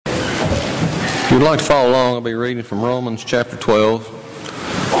If you'd like to follow along, I'll be reading from Romans chapter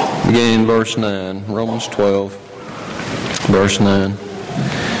 12, beginning in verse 9. Romans 12, verse 9.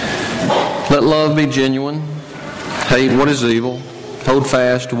 Let love be genuine. Hate what is evil. Hold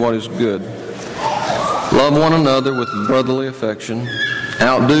fast to what is good. Love one another with brotherly affection.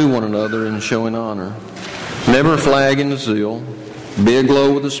 Outdo one another in showing honor. Never flag in the zeal. Be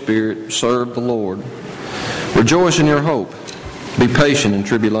aglow with the Spirit. Serve the Lord. Rejoice in your hope. Be patient in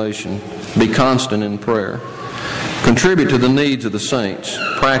tribulation. Be constant in prayer. Contribute to the needs of the saints.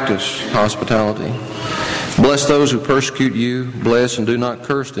 Practice hospitality. Bless those who persecute you. Bless and do not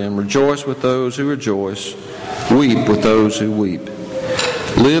curse them. Rejoice with those who rejoice. Weep with those who weep.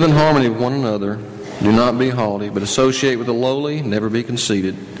 Live in harmony with one another. Do not be haughty, but associate with the lowly. Never be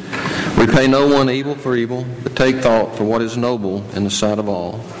conceited. Repay no one evil for evil, but take thought for what is noble in the sight of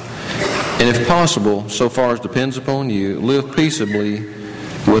all. And if possible, so far as depends upon you, live peaceably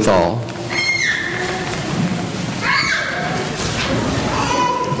with all.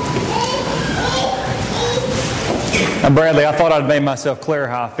 Now, Bradley, I thought I'd made myself clear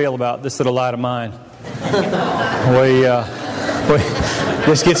how I feel about this little light of mine.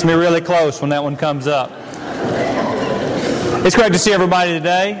 This gets me really close when that one comes up. It's great to see everybody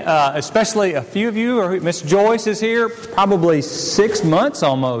today, especially a few of you. Miss Joyce is here, probably 6 months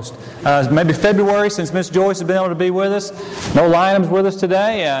almost. Maybe February since Miss Joyce has been able to be with us. Noel Lynham's with us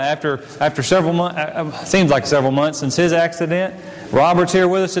today after several months, seems like several months since his accident. Robert's here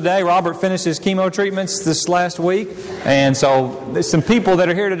with us today. Robert finished his chemo treatments this last week. And so there's some people that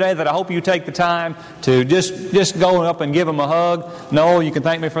are here today that I hope you take the time to just go up and give them a hug. Noel, you can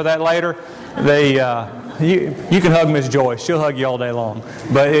thank me for that later. You can hug Miss Joyce. She'll hug you all day long.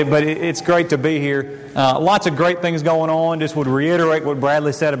 But it's great to be here. Lots of great things going on. Just would reiterate what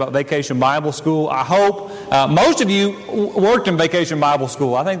Bradley said about Vacation Bible School. I hope most of you worked in Vacation Bible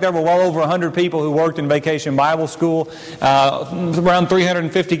School. I think there were well over 100 people who worked in Vacation Bible School. Around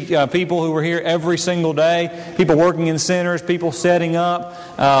 350 people who were here every single day. People working in centers, people setting up.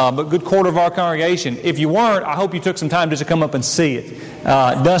 But good quarter of our congregation. If you weren't, I hope you took some time just to come up and see it.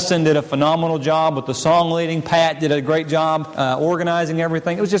 Dustin did a phenomenal job with the song leading. Pat did a great job organizing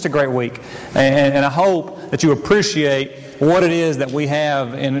everything. It was just a great week. And I hope that you appreciate what it is that we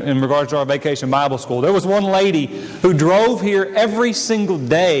have in regards to our Vacation Bible School. There was one lady who drove here every single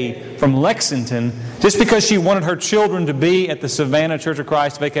day from Lexington just because she wanted her children to be at the Savannah Church of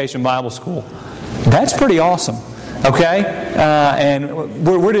Christ Vacation Bible School. That's pretty awesome. Okay? And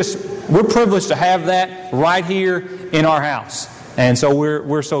we're privileged to have that right here in our house. And so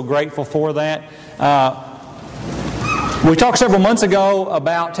we're so grateful for that. We talked several months ago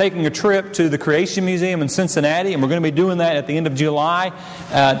about taking a trip to the Creation Museum in Cincinnati, and we're going to be doing that at the end of July.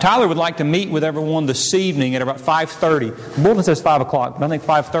 Tyler would like to meet with everyone this evening at about 5:30. The bulletin says 5 o'clock, but I think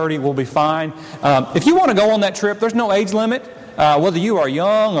 5:30 will be fine. If you want to go on that trip, there's no age limit. Whether you are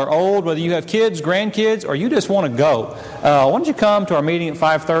young or old, whether you have kids, grandkids, or you just want to go, why don't you come to our meeting at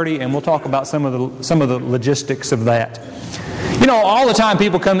 5:30, and we'll talk about some of the logistics of that. You know, all the time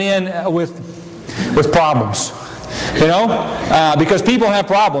people come in with problems. You know, because people have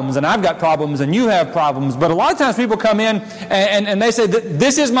problems, and I've got problems, and you have problems. But a lot of times people come in and they say,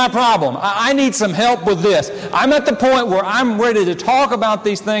 this is my problem. I need some help with this. I'm at the point where I'm ready to talk about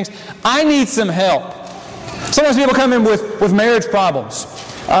these things. I need some help. Sometimes people come in with marriage problems.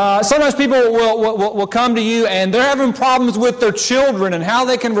 Sometimes people will come to you and they're having problems with their children and how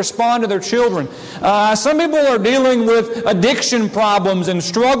they can respond to their children. Some people are dealing with addiction problems and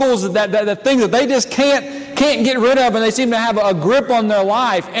struggles, that things that they just can't get rid of, and they seem to have a grip on their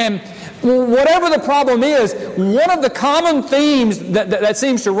life. And whatever the problem is, one of the common themes that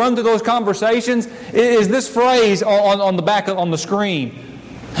seems to run through those conversations is this phrase on the back on the screen: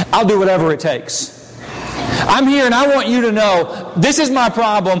 "I'll do whatever it takes." I'm here and I want you to know this is my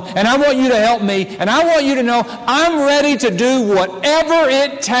problem, and I want you to help me, and I want you to know I'm ready to do whatever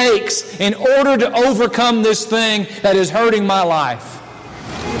it takes in order to overcome this thing that is hurting my life.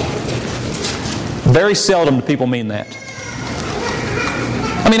 Very seldom do people mean that.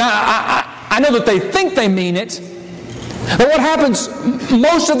 I mean, I know that they think they mean it, but what happens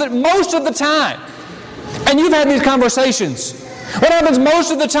most of the time, and you've had these conversations, what happens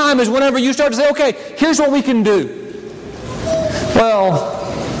most of the time is whenever you start to say, okay, here's what we can do. Well,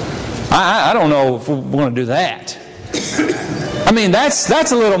 I don't know if we want to do that. I mean, that's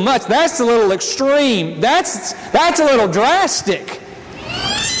a little much. That's a little extreme. That's a little drastic.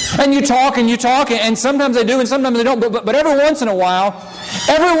 And you talk, and sometimes they do and sometimes they don't. But every once in a while,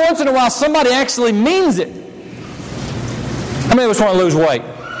 somebody actually means it. How many of us want to lose weight?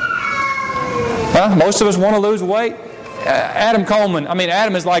 Most of us want to lose weight. Adam Coleman,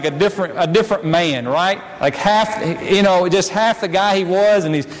 Adam is like a different man, right? Like just half the guy he was,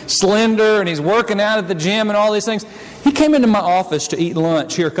 and he's slender, and he's working out at the gym and all these things. He came into my office to eat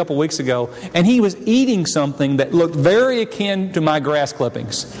lunch here a couple weeks ago, and he was eating something that looked very akin to my grass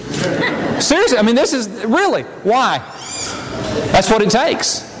clippings. Seriously, this is really, why? That's what it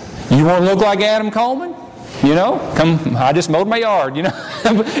takes. You want to look like Adam Coleman? Come, I just mowed my yard, It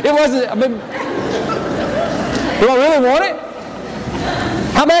wasn't, do I really want it?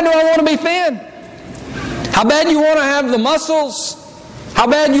 How bad do I want to be thin? How bad do you want to have the muscles? How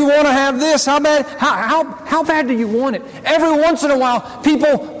bad do you want to have this? How bad do you want it? Every once in a while,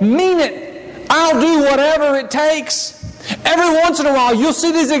 people mean it. I'll do whatever it takes. Every once in a while, you'll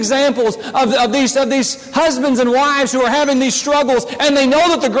see these examples of these husbands and wives who are having these struggles, and they know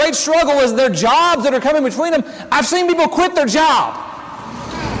that the great struggle is their jobs that are coming between them. I've seen people quit their job.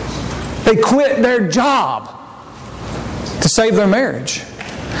 They quit their job to save their marriage.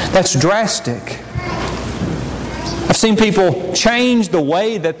 That's drastic. I've seen people change the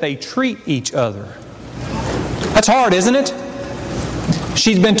way that they treat each other. That's hard, isn't it?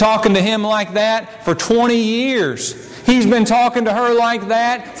 She's been talking to him like that for 20 years. He's been talking to her like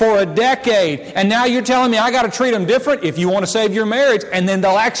that for a decade. And now you're telling me I got to treat them different if you want to save your marriage, and then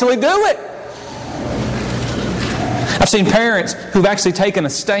they'll actually do it. I've seen parents who've actually taken a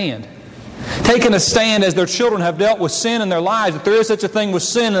stand as their children have dealt with sin in their lives, that there is such a thing with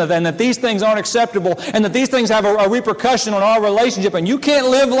sin, and that these things aren't acceptable, and that these things have a repercussion on our relationship, and you can't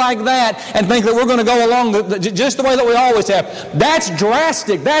live like that and think that we're going to go along just the way that we always have. That's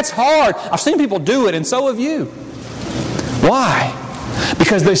drastic. That's hard. I've seen people do it, and so have you. Why?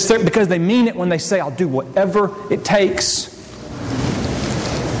 Because they mean it when they say, I'll do whatever it takes.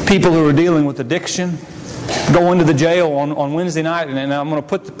 People who are dealing with addiction go into the jail on Wednesday night, and I'm going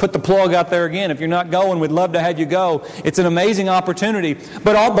to put the plug out there again. If you're not going, we'd love to have you go. It's an amazing opportunity.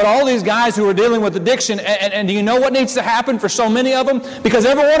 But all these guys who are dealing with addiction, and do you know what needs to happen for so many of them? Because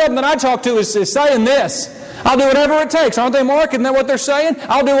every one of them that I talk to is saying this. I'll do whatever it takes. Aren't they, Mark? Isn't that what they're saying?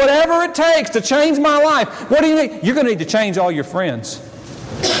 I'll do whatever it takes to change my life. What do you need? You're going to need to change all your friends.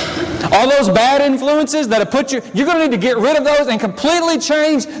 All those bad influences that have put you're going to need to get rid of those and completely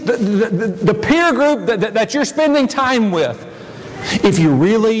change the peer group that you're spending time with if you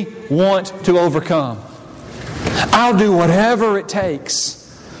really want to overcome. I'll do whatever it takes.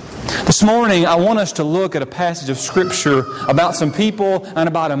 This morning, I want us to look at a passage of Scripture about some people and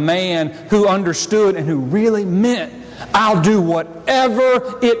about a man who understood and who really meant, I'll do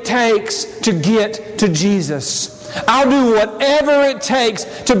whatever it takes to get to Jesus. I'll do whatever it takes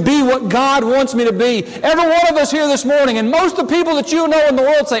to be what God wants me to be. Every one of us here this morning, and most of the people that you know in the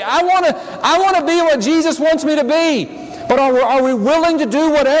world say, I want to be what Jesus wants me to be. But are we willing to do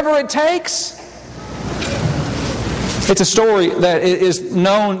whatever it takes? It's a story that is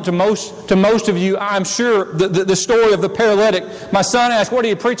known to most of you, I'm sure, the story of the paralytic. My son asked, what are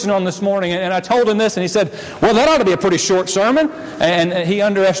you preaching on this morning? And I told him this, and he said, well, that ought to be a pretty short sermon. And he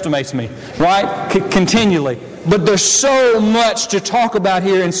underestimates me, right? Continually. But there's so much to talk about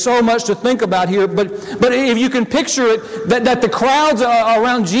here and so much to think about here. But if you can picture it, that the crowds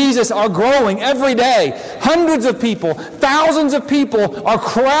around Jesus are growing every day. Hundreds of people, thousands of people are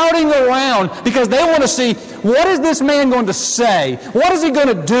crowding around because they want to see, what is this man going to say? What is he going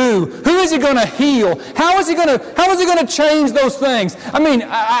to do? Who is he going to heal? How is he going to change those things?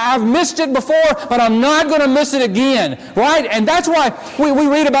 I've missed it before, but I'm not going to miss it again. Right? And that's why we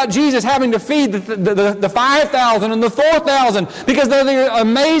read about Jesus having to feed the 5,000 and the 4,000, because they're the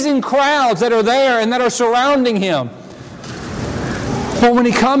amazing crowds that are there and that are surrounding him. Well, when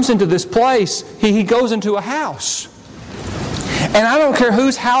he comes into this place, he goes into a house. And I don't care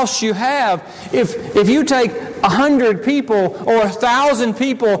whose house you have, if you take 100 people or 1,000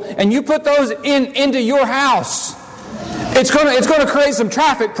 people and you put those into your house, it's going to create some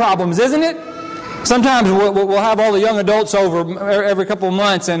traffic problems, isn't it? Sometimes we'll have all the young adults over every couple of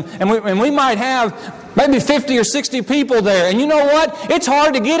months, and we might have maybe 50 or 60 people there. And you know what? It's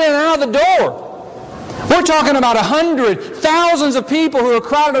hard to get in and out of the door. We're talking about 100, thousands of people who are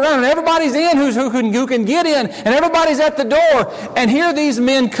crowded around, and everybody's in who can get in, and everybody's at the door. And here these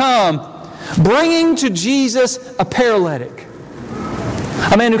men come, bringing to Jesus a paralytic,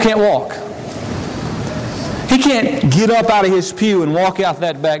 a man who can't walk. He can't get up out of his pew and walk out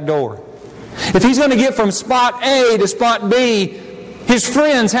that back door. If he's going to get from spot A to spot B, his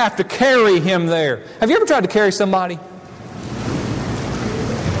friends have to carry him there. Have you ever tried to carry somebody?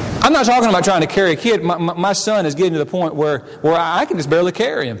 I'm not talking about trying to carry a kid. My son is getting to the point where I can just barely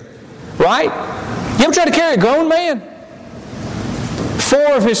carry him. Right? You ever tried to carry a grown man?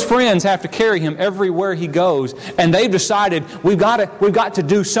 4 of his friends have to carry him everywhere he goes, and they've decided we've got to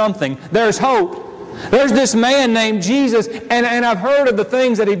do something. There's hope. There's this man named Jesus, and I've heard of the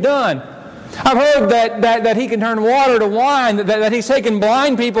things that he's done. I've heard that he can turn water to wine, that he's taken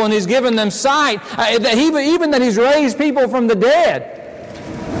blind people and he's given them sight, even that he's raised people from the dead.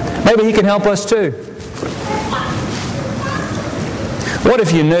 Maybe he can help us too. What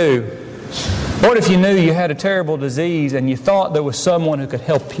if you knew? What if you knew you had a terrible disease and you thought there was someone who could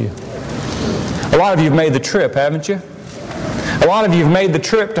help you? A lot of you have made the trip, haven't you? A lot of you have made the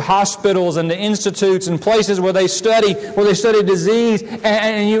trip to hospitals and to institutes and places where they study disease,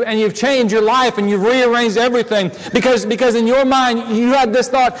 and you've changed your life and you've rearranged everything because in your mind you had this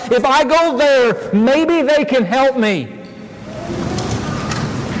thought, if I go there, maybe they can help me.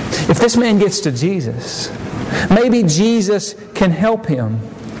 If this man gets to Jesus, maybe Jesus can help him.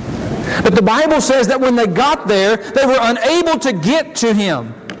 But the Bible says that when they got there, they were unable to get to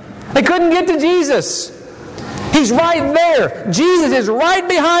him. They couldn't get to Jesus. He's right there. Jesus is right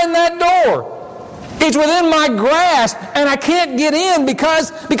behind that door. It's within my grasp, and I can't get in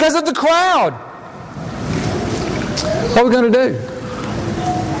because of the crowd. What are we going to do?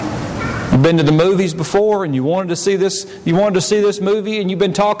 You've been to the movies before, and you wanted to see this movie, and you've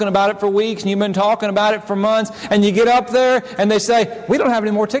been talking about it for weeks, and you've been talking about it for months, and you get up there, and they say, we don't have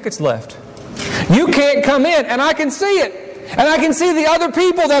any more tickets left. You can't come in, and I can see it. And I can see the other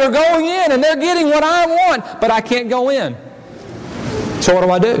people that are going in, and they're getting what I want, but I can't go in. So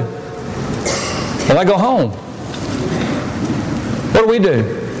what do? Well, I go home. What do we do?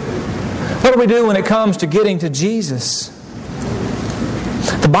 What do we do when it comes to getting to Jesus?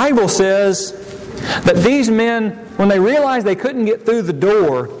 The Bible says that these men, when they realized they couldn't get through the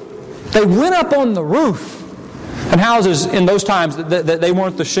door, they went up on the roof. And houses in those times, they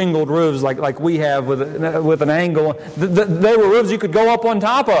weren't the shingled roofs like we have with an angle. They were roofs you could go up on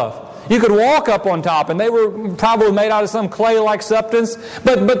top of. You could walk up on top, and they were probably made out of some clay-like substance.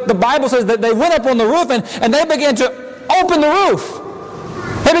 But the Bible says that they went up on the roof, and they began to open the roof.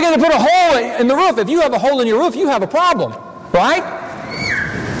 They began to put a hole in the roof. If you have a hole in your roof, you have a problem, right?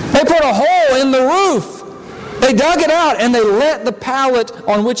 They put a hole in the roof. They dug it out, and they let the pallet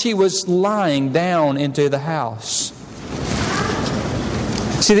on which he was lying down into the house.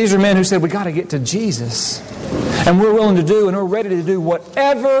 See, these are men who said, we've got to get to Jesus. And we're willing to do, and we're ready to do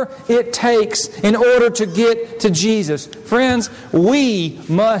whatever it takes in order to get to Jesus. Friends, we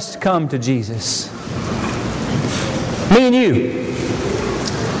must come to Jesus. Me and you.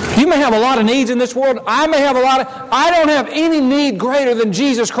 You may have a lot of needs in this world. I may have I don't have any need greater than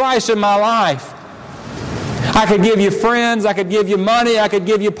Jesus Christ in my life. I could give you friends, I could give you money, I could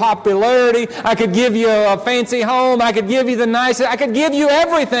give you popularity, I could give you a fancy home, I could give you the nicest, I could give you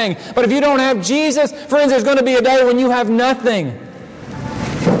everything. But if you don't have Jesus, friends, there's going to be a day when you have nothing.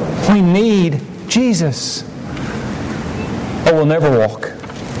 We need Jesus. Or we'll never walk.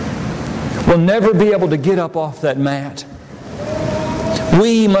 We'll never be able to get up off that mat.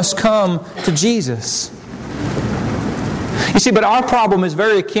 We must come to Jesus. You see, but our problem is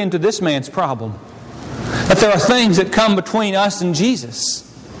very akin to this man's problem. That there are things that come between us and Jesus.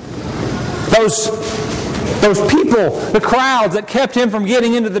 Those people, the crowds that kept him from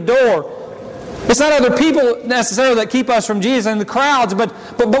getting into the door. It's not other people necessarily that keep us from Jesus and the crowds, but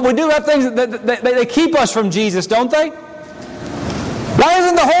we do have things that they keep us from Jesus, don't they? Why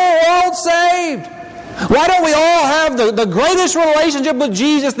isn't the whole world saved? Why don't we all have the greatest relationship with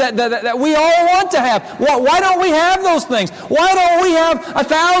Jesus that we all want to have? Why don't we have those things? Why don't we have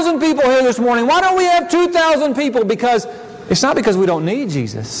 1,000 people here this morning? Why don't we have 2,000 people? Because it's not because we don't need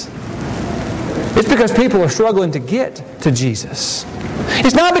Jesus. It's because people are struggling to get to Jesus.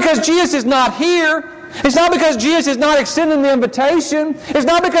 It's not because Jesus is not here. It's not because Jesus is not extending the invitation. It's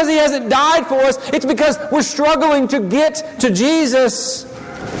not because He hasn't died for us. It's because we're struggling to get to Jesus.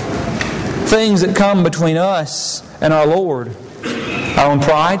 Things that come between us and our Lord. Our own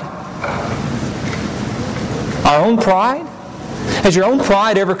pride. Our own pride? Has your own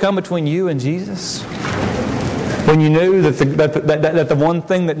pride ever come between you and Jesus? When you knew that the one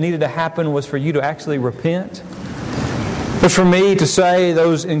thing that needed to happen was for you to actually repent? Was for me to say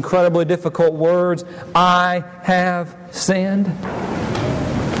those incredibly difficult words, I have sinned?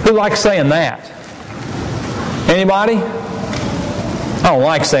 Who likes saying that? Anybody? I don't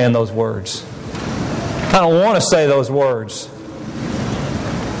like saying those words. I don't want to say those words.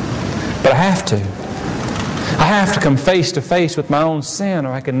 But I have to. I have to come face to face with my own sin,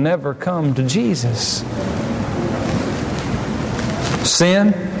 or I can never come to Jesus.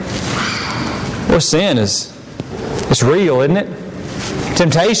 Sin? Well, sin it's real, isn't it?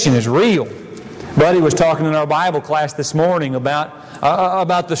 Temptation is real. Buddy was talking in our Bible class this morning about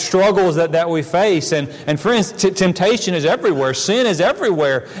about the struggles that we face. And friends, temptation is everywhere. Sin is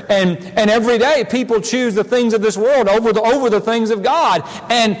everywhere. And every day people choose the things of this world over the things of God.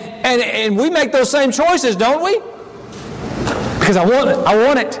 And we make those same choices, don't we? Because I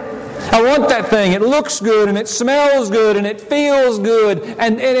want it. I want that thing. It looks good and it smells good and it feels good.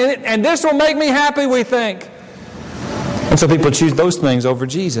 And this will make me happy, we think. And so people choose those things over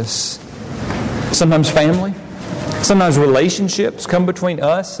Jesus. Sometimes family. Sometimes relationships come between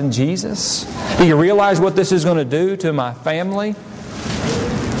us and Jesus. Do you realize what this is going to do to my family?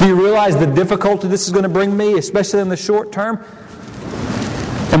 Do you realize the difficulty this is going to bring me, especially in the short term?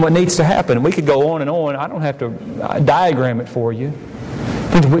 And what needs to happen? We could go on and on. I don't have to diagram it for you.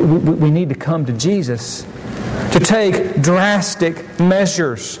 We need to come to Jesus to take drastic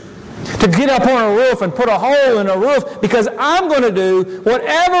measures. To get up on a roof and put a hole in a roof because I'm going to do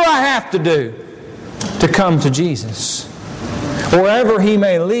whatever I have to do to come to Jesus. Wherever He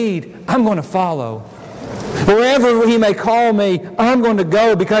may lead, I'm going to follow. Wherever He may call me, I'm going to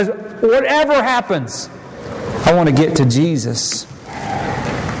go because whatever happens, I want to get to Jesus.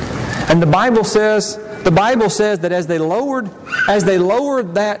 And the Bible says that as they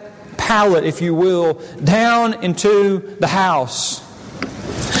lowered that pallet, if you will, down into the house,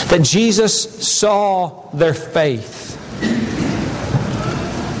 that Jesus saw their faith.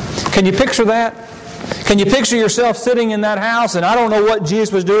 Can you picture that? Can you picture yourself sitting in that house? And I don't know what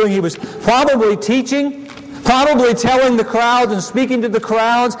Jesus was doing. He was probably teaching, probably telling the crowds and speaking to the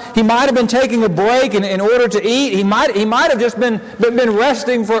crowds. He might have been taking a break in order to eat. He might have just been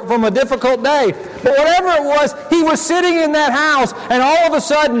resting from a difficult day. But whatever it was, He was sitting in that house, and all of a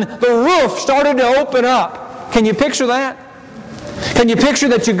sudden the roof started to open up. Can you picture that? Can you picture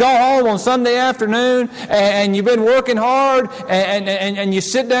that you go home on Sunday afternoon and you've been working hard and you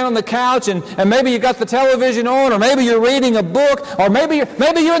sit down on the couch and maybe you got the television on, or maybe you're reading a book, or maybe you're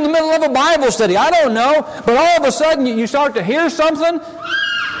in the middle of a Bible study. I don't know. But all of a sudden you start to hear something,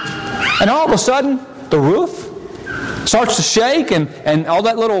 and all of a sudden the roof starts to shake and all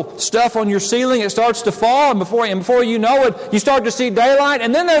that little stuff on your ceiling, it starts to fall, and before you know it, you start to see daylight,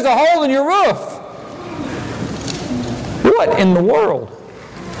 and then there's a hole in your roof. What in the world?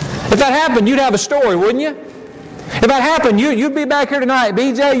 If that happened, you'd have a story, wouldn't you? If that happened, you'd be back here tonight.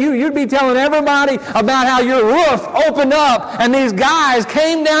 BJ, you'd be telling everybody about how your roof opened up and these guys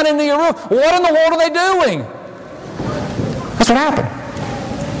came down into your roof. What in the world are they doing? That's what happened.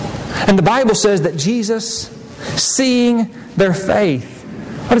 And the Bible says that Jesus, seeing their faith,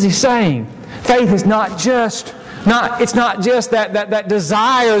 what is He saying? Faith is not just that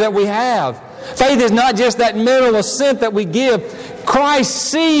desire that we have. Faith is not just that mental assent that we give. Christ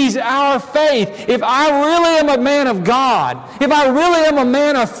sees our faith. If I really am a man of God, if I really am a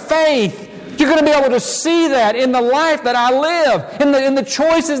man of faith, you're going to be able to see that in the life that I live, in the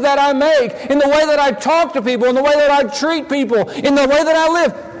choices that I make, in the way that I talk to people, in the way that I treat people, in the way that I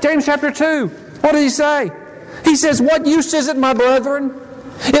live. James chapter 2, what does he say? He says, "What use is it, my brethren,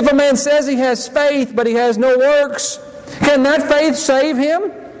 if a man says he has faith, but he has no works? Can that faith save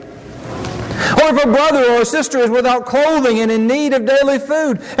him? Or if a brother or a sister is without clothing and in need of daily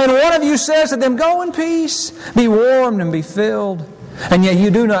food, and one of you says to them, 'Go in peace, be warmed and be filled,' and yet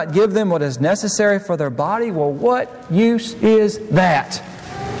you do not give them what is necessary for their body, well, what use is that?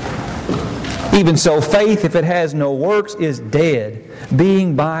 Even so, faith, if it has no works, is dead,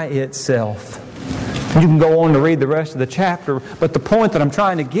 being by itself." You can go on to read the rest of the chapter, but the point that I'm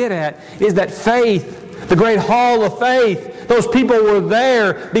trying to get at is that faith, the great hall of faith, those people were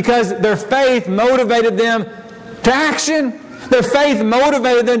there because their faith motivated them to action. Their faith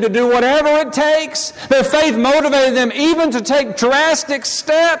motivated them to do whatever it takes. Their faith motivated them even to take drastic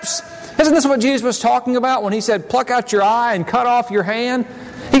steps. Isn't this what Jesus was talking about when He said, "Pluck out your eye and cut off your hand"?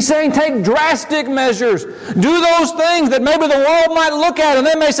 He's saying take drastic measures. Do those things that maybe the world might look at and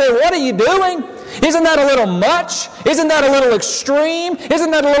they may say, "What are you doing? Isn't that a little much? Isn't that a little extreme?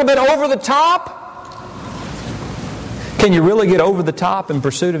 Isn't that a little bit over the top?" Can you really get over the top in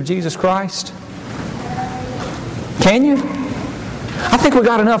pursuit of Jesus Christ? Can you? I think we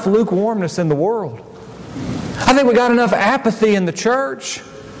got enough lukewarmness in the world. I think we got enough apathy in the church.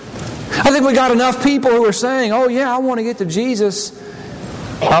 I think we got enough people who are saying, "Oh yeah, I want to get to Jesus.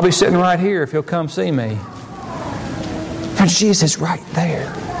 I'll be sitting right here if He'll come see me." And Jesus is right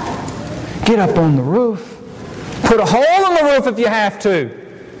there. Get up on the roof. Put a hole in the roof if you have to.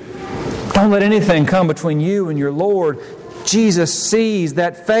 Don't let anything come between you and your Lord. Jesus sees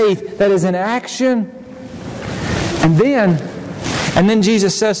that faith that is in action. And then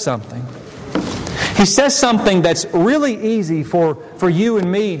Jesus says something. He says something that's really easy for you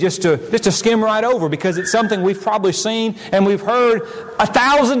and me just to skim right over, because it's something we've probably seen and we've heard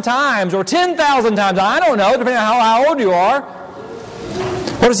 1,000 times or 10,000 times. I don't know, depending on how old you are.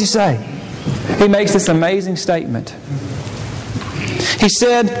 What does he say? He makes this amazing statement. He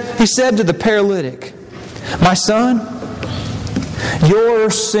said to the paralytic, "My son,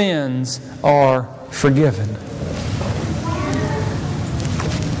 your sins are forgiven."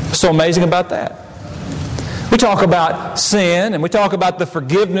 What's so amazing about that? We talk about sin and we talk about the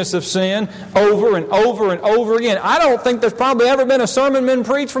forgiveness of sin over and over and over again. I don't think there's probably ever been a sermon been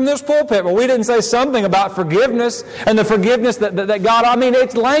preached from this pulpit where we didn't say something about forgiveness and the forgiveness that God,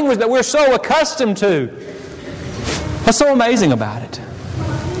 it's language that we're so accustomed to. What's so amazing about it?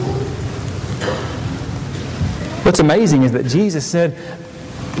 What's amazing is that Jesus said,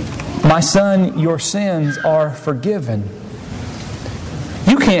 "My son, your sins are forgiven."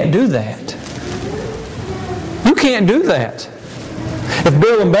 You can't do that. You can't do that. If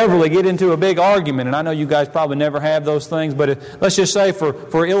Bill and Beverly get into a big argument, and I know you guys probably never have those things, but let's just say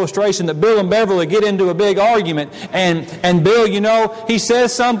for illustration that Bill and Beverly get into a big argument, and Bill, he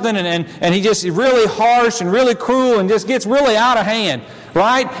says something and he just really harsh and really cruel and just gets really out of hand,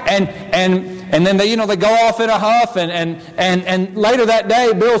 right? And then they go off in a huff, and later that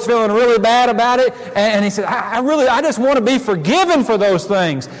day Bill's feeling really bad about it, and he said, I just want to be forgiven for those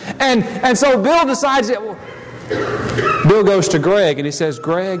things. And so Bill decides that. Bill goes to Greg and he says,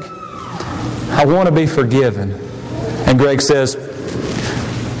 "Greg, I want to be forgiven." And Greg says,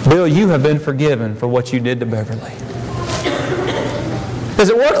 "Bill, you have been forgiven for what you did to Beverly." Does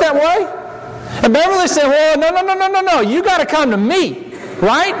it work that way? And Beverly said, "Well, no. You got to come to me,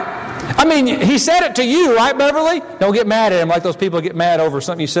 right? He said it to you, right, Beverly? Don't get mad at him like those people get mad over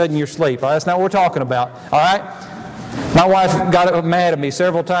something you said in your sleep. All right? That's not what we're talking about. All right? My wife got mad at me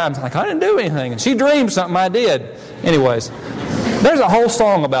several times. I didn't do anything. And she dreamed something I did. Anyways, there's a whole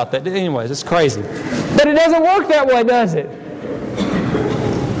song about that. Anyways, it's crazy. But it doesn't work that way, does it?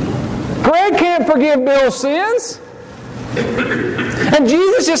 Greg can't forgive Bill's sins. And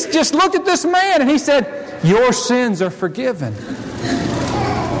Jesus just looked at this man and he said, "Your sins are forgiven."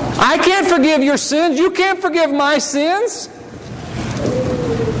 I can't forgive your sins. You can't forgive my sins.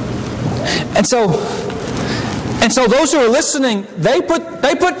 And so those who are listening, they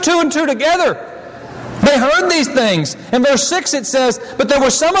put two and two together. They heard these things. In verse 6 it says, "But there were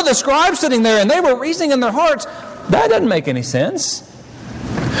some of the scribes sitting there, and they were reasoning in their hearts, that doesn't make any sense.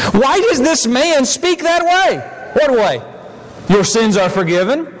 Why does this man speak that way?" What way? Your sins are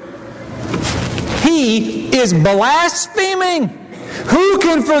forgiven. He is blaspheming. Who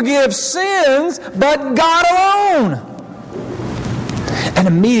can forgive sins but God alone? And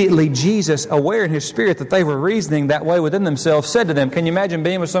immediately Jesus, aware in his spirit that they were reasoning that way within themselves, said to them, can you imagine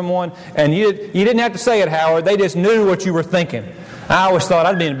being with someone and you didn't have to say it, Howard, they just knew what you were thinking. I always thought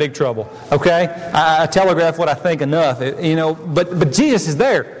I'd be in big trouble, okay? I telegraph what I think enough, but Jesus is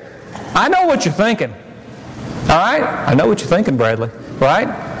there. I know what you're thinking, all right? I know what you're thinking, Bradley, right?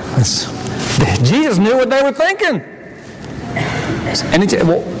 Jesus knew what they were thinking. And he said,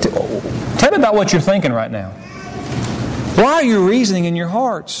 well, tell me about what you're thinking right now. Why are you reasoning in your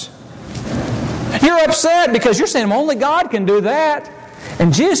hearts? You're upset because you're saying only God can do that.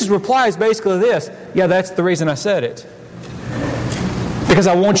 And Jesus' reply is basically this. Yeah, that's the reason I said it. Because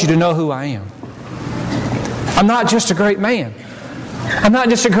I want you to know who I am. I'm not just a great man. I'm not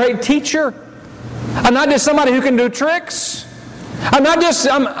just a great teacher. I'm not just somebody who can do tricks. I'm not just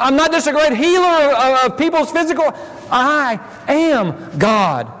a great healer of people's physical. I am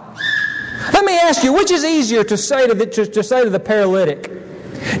God. Let me ask you, which is easier to say to the paralytic?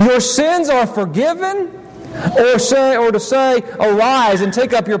 Your sins are forgiven, or to say, arise and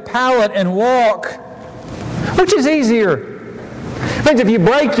take up your pallet and walk? Which is easier? Friends, if you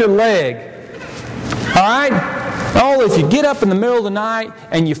break your leg, all right? Oh, if you get up in the middle of the night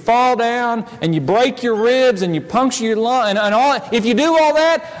and you fall down and you break your ribs and you puncture your lung and all, if you do all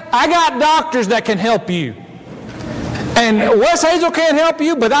that, I got doctors that can help you. And West Hazel can't help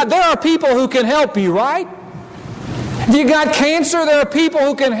you, but there are people who can help you, right? If you got cancer, there are people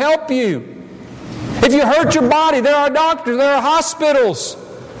who can help you. If you hurt your body, there are doctors, there are hospitals.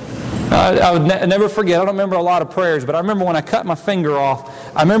 I would never forget, I don't remember a lot of prayers, but I remember when I cut my finger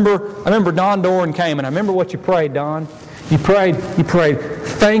off, I remember Don Doran came, and I remember what you prayed, Don. You prayed,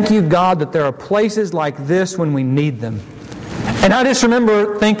 thank you, God, that there are places like this when we need them. And I just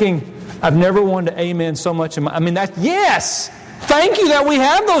remember thinking, I've never wanted to amen so much in my... yes! Thank you that we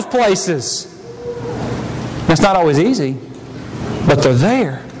have those places. It's not always easy, but they're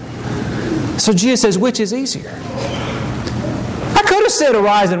there. So Jesus says, which is easier? I could have just said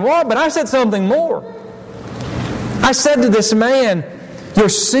arise and walk, but I said something more. I said to this man, your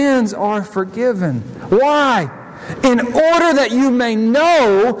sins are forgiven. Why? In order that you may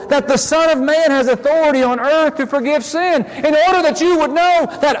know that the Son of Man has authority on earth to forgive sin. In order that you would know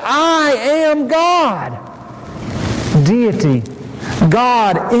that I am God. Deity.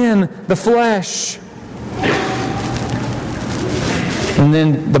 God in the flesh. And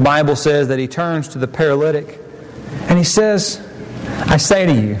then the Bible says that He turns to the paralytic and He says, I say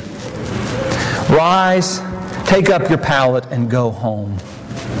to you, rise, take up your pallet and go home.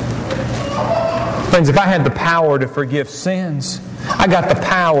 Friends, if I had the power to forgive sins, I got the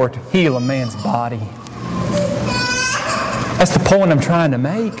power to heal a man's body. That's the point I'm trying to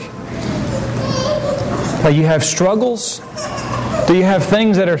make. That you have struggles? Do you have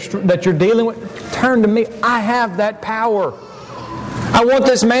things that you're dealing with? Turn to me. I have that power. I want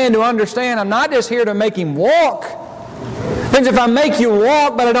this man to understand I'm not just here to make him walk. Friends, if I make you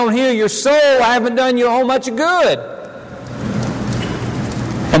walk but I don't heal your soul, I haven't done you a whole bunch of good.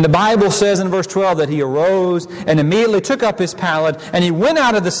 And the Bible says in verse 12 that he arose and immediately took up his pallet and he went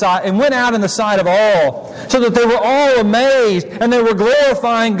out in the sight of all, so that they were all amazed and they were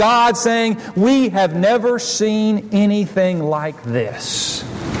glorifying God, saying, we have never seen anything like this.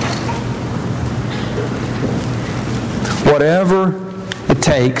 Whatever it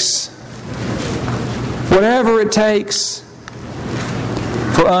takes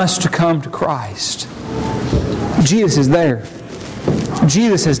for us to come to Christ. Jesus is there.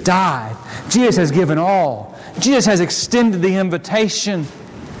 Jesus has died. Jesus has given all. Jesus has extended the invitation.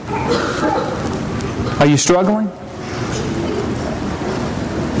 Are you struggling?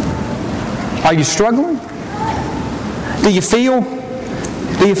 Are you struggling? Do you feel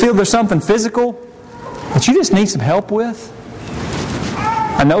there's something physical that you just need some help with?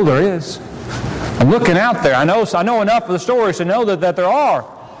 I know there is. I'm looking out there. I know enough of the stories to know that there are.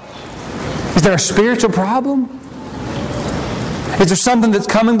 Is there a spiritual problem? Is there something that's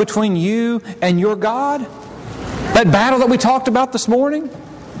coming between you and your God? That battle that we talked about this morning?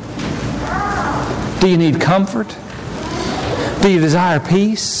 Do you need comfort? Do you desire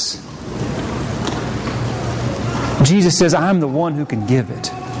peace? Jesus says, I'm the one who can give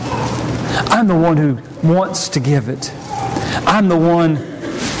it. I'm the one who wants to give it. I'm the one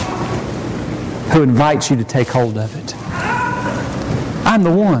who invites you to take hold of it. I'm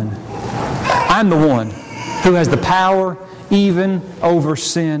the one. I'm the one who has the power even over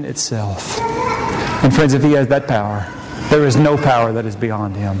sin itself. And friends, if He has that power, there is no power that is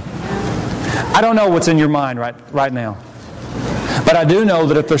beyond Him. I don't know what's in your mind right now. But I do know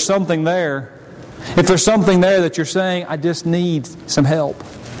that if there's something there that you're saying, I just need some help,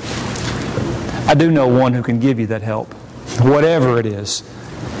 I do know one who can give you that help. Whatever it is.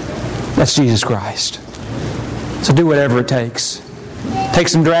 That's Jesus Christ. So do whatever it takes. Take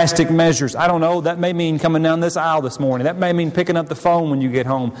some drastic measures. I don't know, that may mean coming down this aisle this morning. That may mean picking up the phone when you get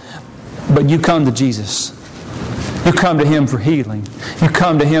home. But you come to Jesus. You come to Him for healing. You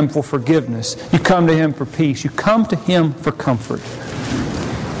come to Him for forgiveness. You come to Him for peace. You come to Him for comfort.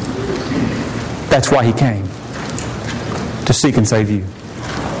 That's why He came. To seek and save you.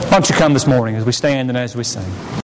 Why don't you come this morning as we stand and as we sing.